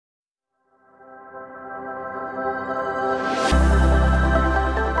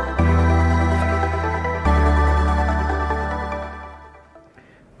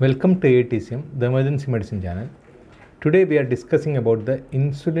Welcome to AETCM, the emergency medicine channel. Today we are discussing about the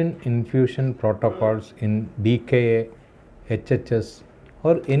insulin infusion protocols in DKA, HHS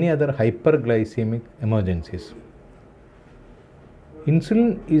or any other hyperglycemic emergencies.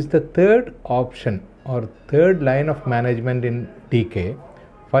 Insulin is the third option or third line of management in DKA.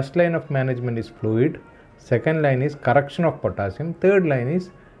 First line of management is fluid, second line is correction of potassium, third line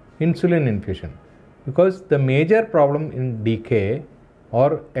is insulin infusion. Because the major problem in DKA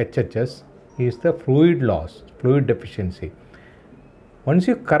or HHS is the fluid loss, fluid deficiency. Once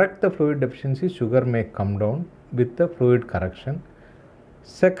you correct the fluid deficiency, sugar may come down with the fluid correction.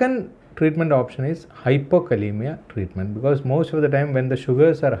 Second treatment option is hypokalemia treatment, because most of the time when the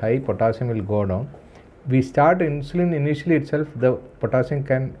sugars are high, potassium will go down. We start insulin initially itself, the potassium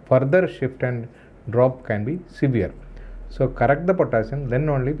can further shift and drop can be severe. So correct the potassium, then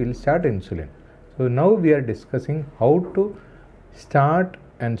only we will start insulin. So now we are discussing how to start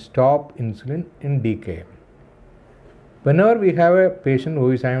and stop insulin in DKA. Whenever we have a patient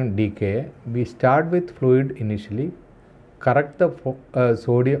who is having DKA, we start with fluid initially, correct the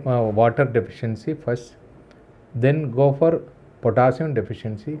sodium water deficiency first, then go for potassium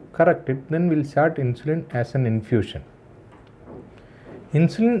deficiency, correct it, then we'll start insulin as an infusion.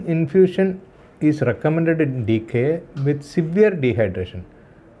 Insulin infusion is recommended in DKA with severe dehydration.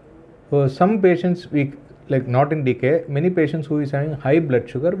 So some patients not in DKA, many patients who is having high blood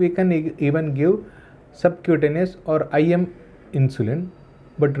sugar, we can even give subcutaneous or IM insulin.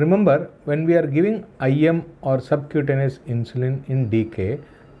 But remember, when we are giving IM or subcutaneous insulin in DKA,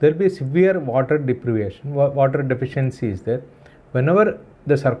 there will be severe water deprivation, water deficiency is there. Whenever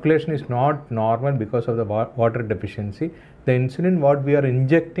the circulation is not normal because of the water deficiency, the insulin what we are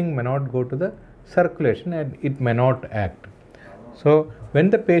injecting may not go to the circulation and it may not act. So when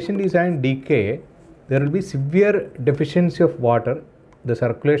the patient is having DKA, there will be severe deficiency of water, the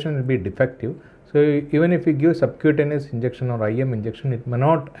circulation will be defective. So even if we give subcutaneous injection or IM injection, it may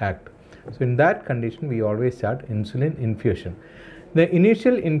not act. So in that condition, we always start insulin infusion. The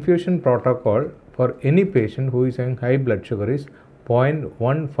initial infusion protocol for any patient who is having high blood sugar is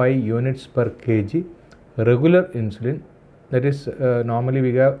 0.15 units per kg regular insulin. That is normally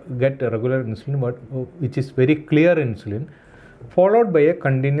we get a regular insulin which is very clear insulin, followed by a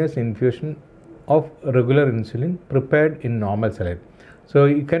continuous infusion of regular insulin prepared in normal saline. So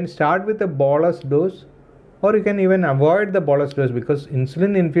you can start with a bolus dose, or you can even avoid the bolus dose, because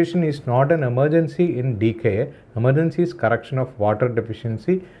insulin infusion is not an emergency in DKA. Emergency is correction of water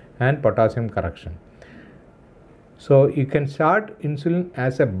deficiency and potassium correction. So you can start insulin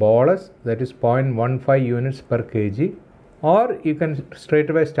as a bolus, that is 0.15 units per kg, or you can straight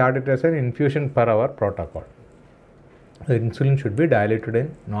away start it as an infusion per hour protocol. The insulin should be diluted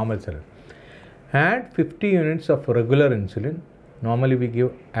in normal saline. Add 50 units of regular insulin. Normally we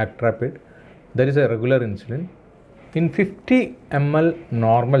give Actrapid, that is a regular insulin, in 50 ml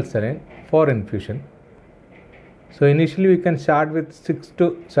normal saline for infusion. So initially we can start with 6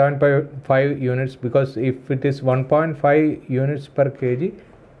 to 7.5 units, because if it is 1.5 units per kg,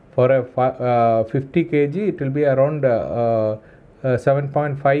 for a 50 kg it will be around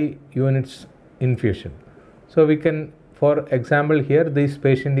 7.5 units infusion. So we can, for example, here this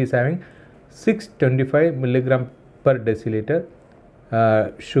patient is having 625 milligram per deciliter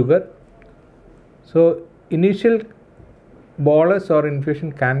sugar. So initial bolus or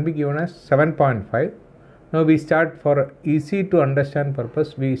infusion can be given as 7.5. Now we start, for easy to understand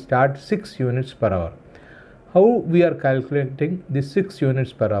purpose, we start 6 units per hour. How we are calculating this 6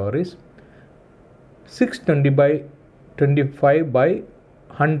 units per hour is 620 by 25 by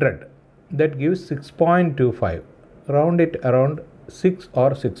 100, that gives 6.25. Round it around 6 or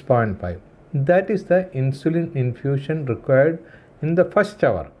 6.5. That is the insulin infusion required in the first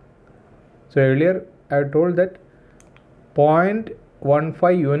hour. So earlier I told that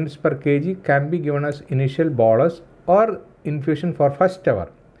 0.15 units per kg can be given as initial bolus or infusion for first hour.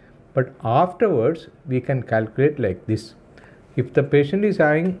 But afterwards we can calculate like this. If the patient is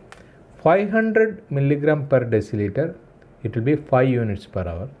having 500 milligram per deciliter, it will be 5 units per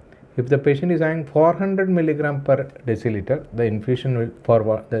hour. If the patient is having 400 milligram per deciliter, the infusion will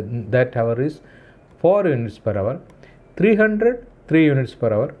for that hour is 4 units per hour, 300 3 units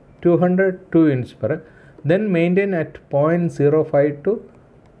per hour, 200 2 units per hour, then maintain at 0.05 to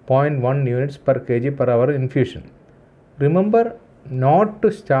 0.1 units per kg per hour infusion. Remember not to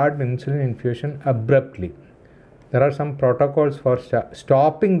start insulin infusion abruptly. There are some protocols for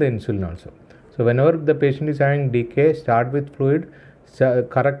stopping the insulin also. So whenever the patient is having DKA, start with fluid,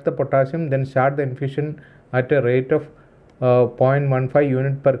 correct the potassium, then start the infusion at a rate of 0.15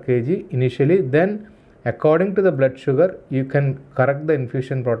 unit per kg initially, then according to the blood sugar, you can correct the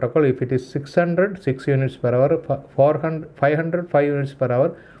infusion protocol. If it is 600, 6 units per hour, 400, 500, 5 units per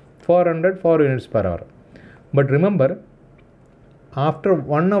hour, 400, 4 units per hour. But remember, after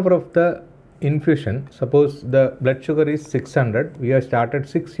 1 hour of the infusion, suppose the blood sugar is 600, we have started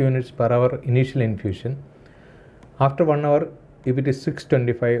 6 units per hour initial infusion. After 1 hour, if it is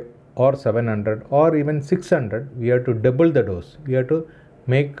 625 or 700 or even 600, we have to double the dose. We have to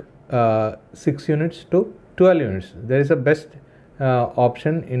make 6 units to 12 units. There is a best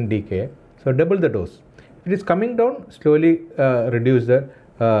option in DKA. So double the dose. If it is coming down, slowly reduce the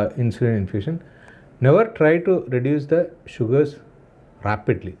insulin infusion. Never try to reduce the sugars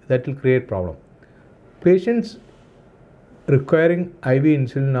rapidly. That will create problem. Patients requiring IV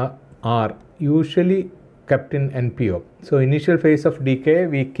insulin are usually kept in NPO. So initial phase of DKA,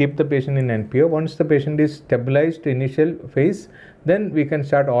 we keep the patient in NPO. Once the patient is stabilized initial phase, then we can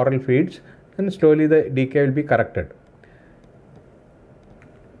start oral feeds, and slowly the DKA will be corrected.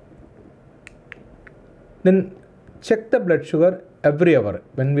 Then check the blood sugar every hour.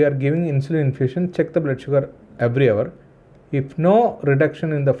 When we are giving insulin infusion, check the blood sugar every hour. If no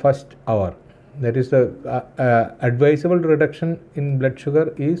reduction in the first hour, that is the advisable reduction in blood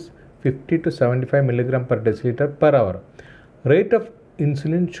sugar is 50 to 75 milligram per deciliter per hour. Rate of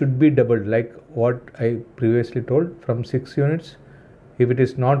insulin should be doubled, like what I previously told, from 6 units. If it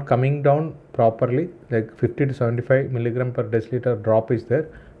is not coming down properly, like 50 to 75 milligram per deciliter drop is there,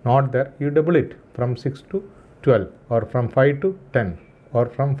 not there, you double it from 6 to 12 or from 5 to 10 or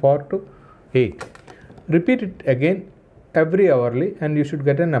from 4 to 8. Repeat it again every hourly, and you should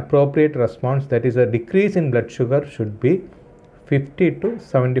get an appropriate response. That is, a decrease in blood sugar should be 50 to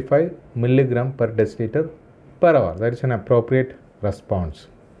 75 milligram per deciliter per hour. That is an appropriate response.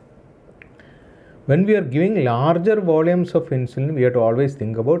 When we are giving larger volumes of insulin, we have to always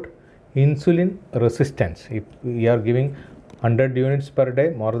think about insulin resistance. If we are giving 100 units per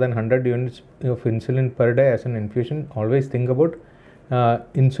day, more than 100 units of insulin per day as an infusion, always think about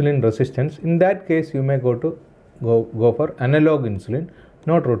insulin resistance. In that case, you may go for analog insulin,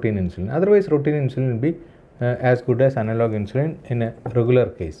 not routine insulin. Otherwise, routine insulin will be as good as analog insulin in a regular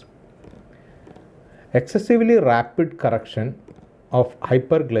case. Excessively rapid correction of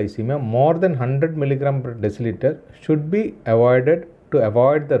hyperglycemia more than 100 milligram per deciliter should be avoided to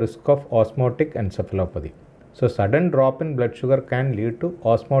avoid the risk of osmotic encephalopathy. So sudden drop in blood sugar can lead to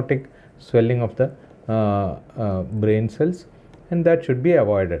osmotic swelling of the brain cells, and that should be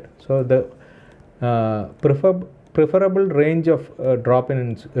avoided. So the preferable range of drop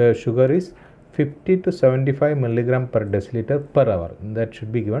in sugar is 50 to 75 milligram per deciliter per hour. That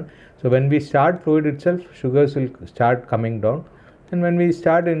should be given. So when we start fluid itself, sugars will start coming down, and when we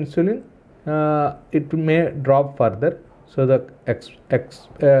start insulin, it may drop further. So the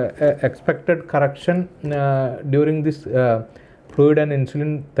expected correction during this fluid and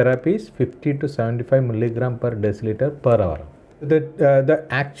insulin therapy is 50 to 75 milligram per deciliter per hour. The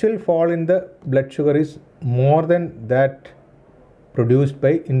actual fall in the blood sugar is more than that produced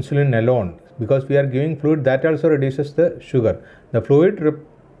by insulin alone, because we are giving fluid, that also reduces the sugar. The fluid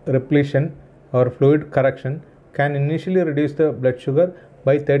repletion or fluid correction can initially reduce the blood sugar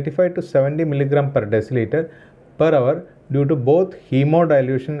by 35 to 70 milligram per deciliter per hour due to both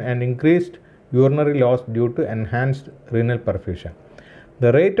hemodilution and increased urinary loss due to enhanced renal perfusion.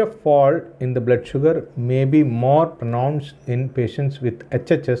 The rate of fall in the blood sugar may be more pronounced in patients with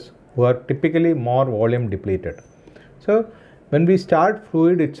HHS who are typically more volume depleted. So when we start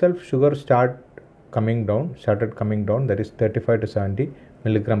fluid itself, sugar started coming down, that is 35 to 70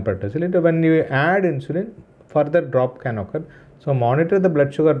 milligram per deciliter. When you add insulin, further drop can occur. So monitor the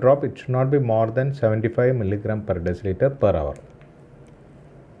blood sugar drop. It should not be more than 75 milligram per deciliter per hour.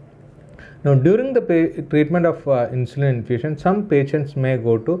 Now, during the treatment of insulin infusion, some patients may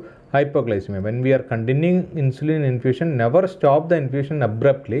go to hypoglycemia. When we are continuing insulin infusion, never stop the infusion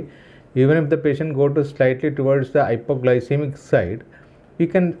abruptly. Even if the patient go to slightly towards the hypoglycemic side, we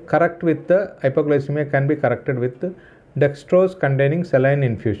can correct with the hypoglycemia can be corrected with the dextrose containing saline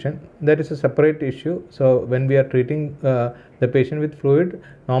infusion. That is a separate issue. So when we are treating the patient with fluid,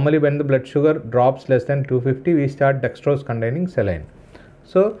 normally when the blood sugar drops less than 250, we start dextrose containing saline.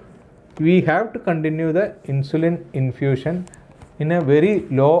 So we have to continue the insulin infusion in a very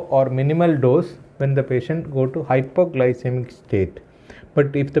low or minimal dose when the patient go to hypoglycemic state.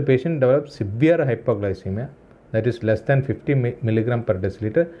 But if the patient develops severe hypoglycemia, that is less than 50 milligram per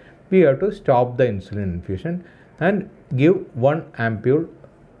deciliter, we have to stop the insulin infusion and give 1 ampule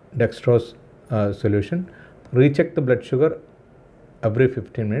dextrose solution. Recheck the blood sugar every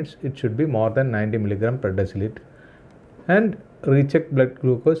 15 minutes. It should be more than 90 milligram per deciliter. And recheck blood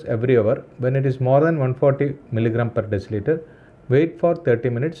glucose every hour. When it is more than 140 mg per deciliter, wait for 30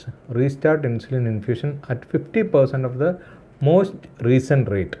 minutes, restart insulin infusion at 50% of the most recent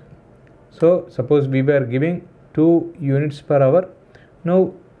rate. So suppose we were giving 2 units per hour,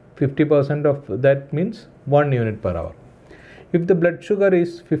 now 50% of that means 1 unit per hour. If the blood sugar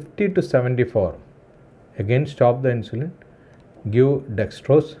is 50 to 74, again stop the insulin, give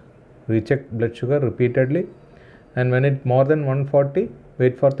dextrose, recheck blood sugar repeatedly, and when it more than 140,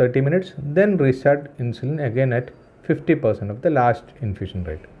 wait for 30 minutes, then restart insulin again at 50% of the last infusion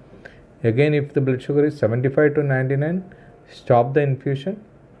rate. Again, if the blood sugar is 75 to 99, stop the infusion,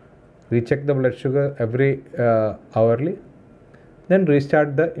 recheck the blood sugar every hourly, then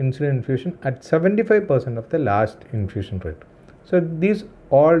restart the insulin infusion at 75% of the last infusion rate. So these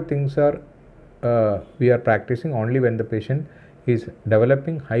all things are we are practicing only when the patient is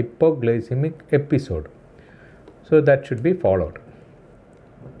developing hypoglycemic episode. So that should be followed.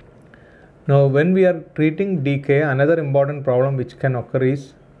 Now when we are treating DKA, another important problem which can occur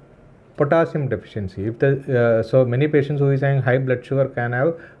is potassium deficiency. If the so many patients who is having high blood sugar can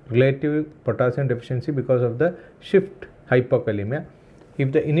have relative potassium deficiency because of the shift hypokalemia.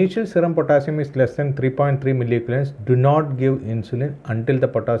 If the initial serum potassium is less than 3.3 milliequivalents, do not give insulin until the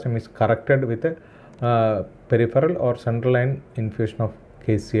potassium is corrected with a peripheral or central line infusion of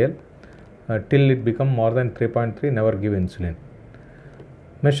KCl. Till it become more than 3.3, never give insulin.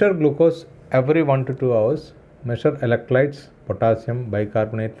 Measure glucose every 1 to 2 hours. Measure electrolytes, potassium,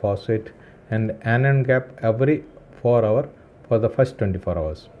 bicarbonate, phosphate and anion gap every 4 hours for the first 24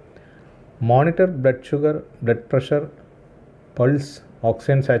 hours. Monitor blood sugar, blood pressure, pulse,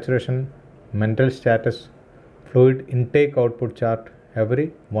 oxygen saturation, mental status, fluid intake output chart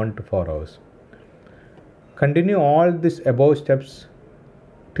every 1 to 4 hours. Continue all these above steps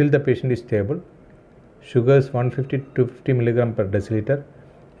till the patient is stable. Sugars 150 to 250 mg per deciliter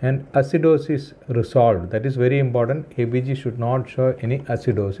and acidosis resolved. That is very important. ABG should not show any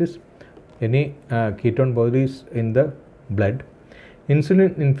acidosis, any ketone bodies in the blood.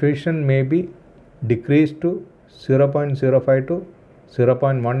 Insulin infusion may be decreased to 0.05 to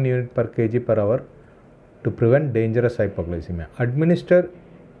 0.1 unit per kg per hour to prevent dangerous hypoglycemia. Administer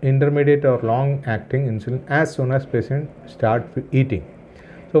intermediate or long acting insulin as soon as patient start eating.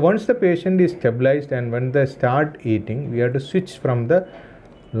 So once the patient is stabilized and when they start eating, we have to switch from the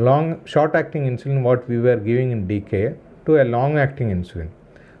short acting insulin what we were giving in DKA to a long acting insulin.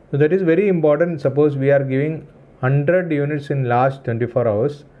 So that is very important. Suppose we are giving 100 units in last 24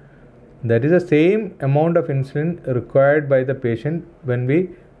 hours. That is the same amount of insulin required by the patient when we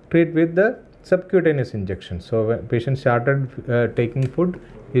treat with the subcutaneous injection. So when patient started taking food,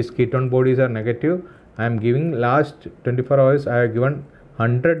 his ketone bodies are negative. I am giving last 24 hours, I have given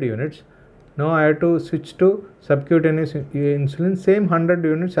 100 units. Now I have to switch to subcutaneous insulin, same 100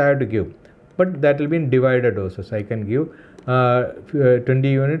 units I have to give. But that will be in divided doses. I can give 20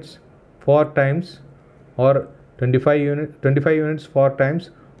 units 4 times or 25 units 4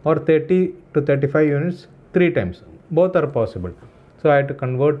 times or 30 to 35 units 3 times. Both are possible. So I have to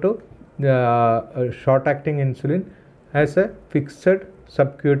convert to short acting insulin as a fixed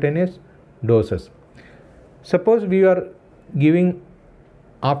subcutaneous doses. Suppose we are giving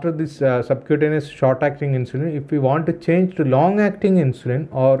after this subcutaneous short acting insulin, if we want to change to long acting insulin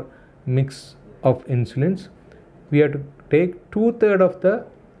or mix of insulins, we have to take 2/3 of the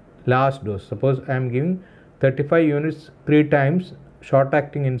last dose. Suppose I am giving 35 units 3 times short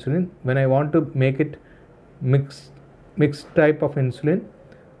acting insulin. When I want to make it mixed type of insulin,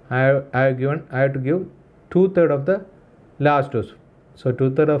 I have to give 2/3 of the last dose. So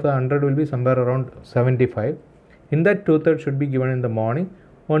 2/3 of the 100 will be somewhere around 75. In that 2/3 should be given in the morning,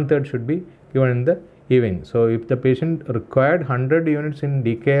 1/3 should be given in the evening. So if the patient required 100 units in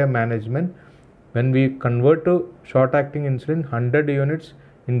DKA management, when we convert to short acting insulin 100 units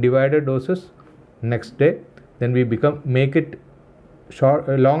in divided doses next day, then we make it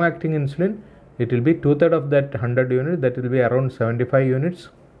long acting insulin, it will be 2/3 of that 100 units, that will be around 75 units.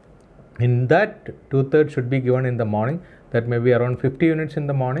 In that 2/3 should be given in the morning, that may be around 50 units in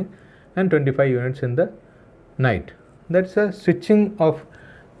the morning and 25 units in the night. That's a switching of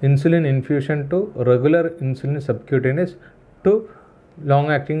insulin infusion to regular insulin subcutaneous to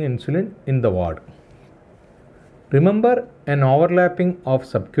long acting insulin in the ward. Remember, an overlapping of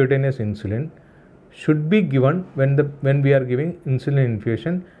subcutaneous insulin should be given when we are giving insulin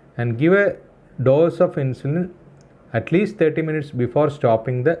infusion, and give a dose of insulin at least 30 minutes before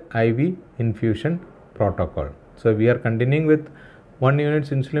stopping the IV infusion protocol. So we are continuing with 1 unit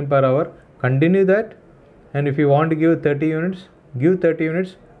insulin per hour. Continue that, and if you want to give 30 units, give 30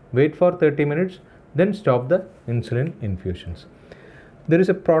 units, wait for 30 minutes, then stop the insulin infusions. There is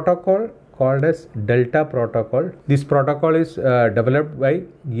a protocol called as Delta protocol. This protocol is developed by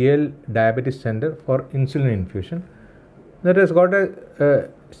Yale Diabetes Center for insulin infusion. That has got a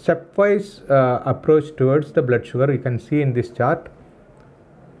stepwise approach towards the blood sugar. You can see in this chart.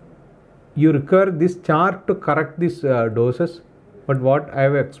 You require this chart to correct these doses, but what I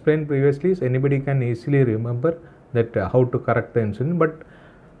have explained previously is anybody can easily remember that how to correct the insulin,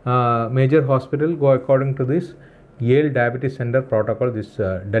 but major hospital go according to this Yale Diabetes Center protocol, this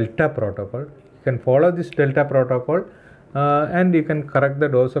Delta protocol. You can follow this Delta protocol and you can correct the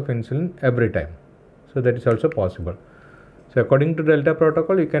dose of insulin every time. So that is also possible. So according to Delta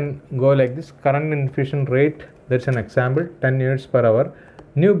protocol, you can go like this: current infusion rate, that's an example, 10 units per hour.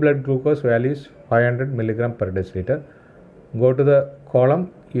 New blood glucose value is 500 milligram per deciliter. Go to the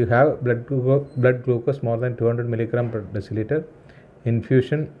column, you have blood glucose more than 200 milligram per deciliter.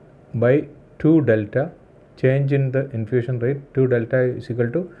 Infusion by 2 delta, change in the infusion rate, 2 delta is equal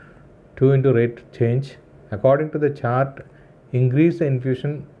to 2 into rate change. According to the chart, increase the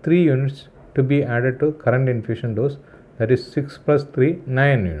infusion 3 units to be added to current infusion dose, that is 6 plus 3,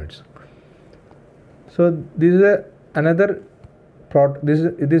 9 units. So this is another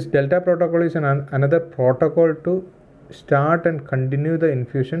this Delta protocol is another protocol to start and continue the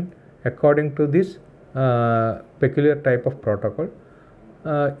infusion according to this peculiar type of protocol.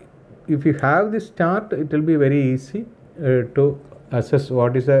 If you have this chart, it will be very easy to assess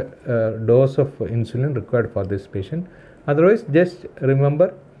what is the dose of insulin required for this patient. Otherwise, just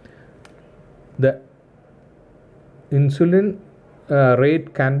remember the insulin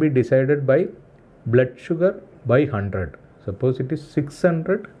rate can be decided by blood sugar by 100. Suppose it is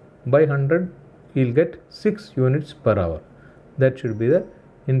 600 by 100, you will get 6 units per hour. That should be the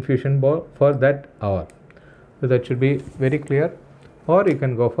infusion for that hour. So that should be very clear. Or you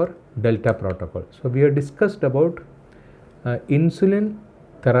can go for Delta protocol. So we have discussed about insulin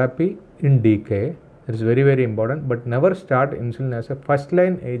therapy in DKA. That is very, very important. But never start insulin as a first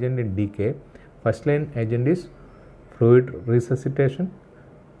line agent in DKA. First line agent is fluid resuscitation,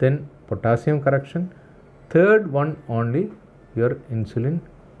 then potassium correction. Third one only your insulin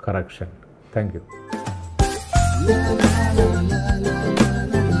correction. Thank you.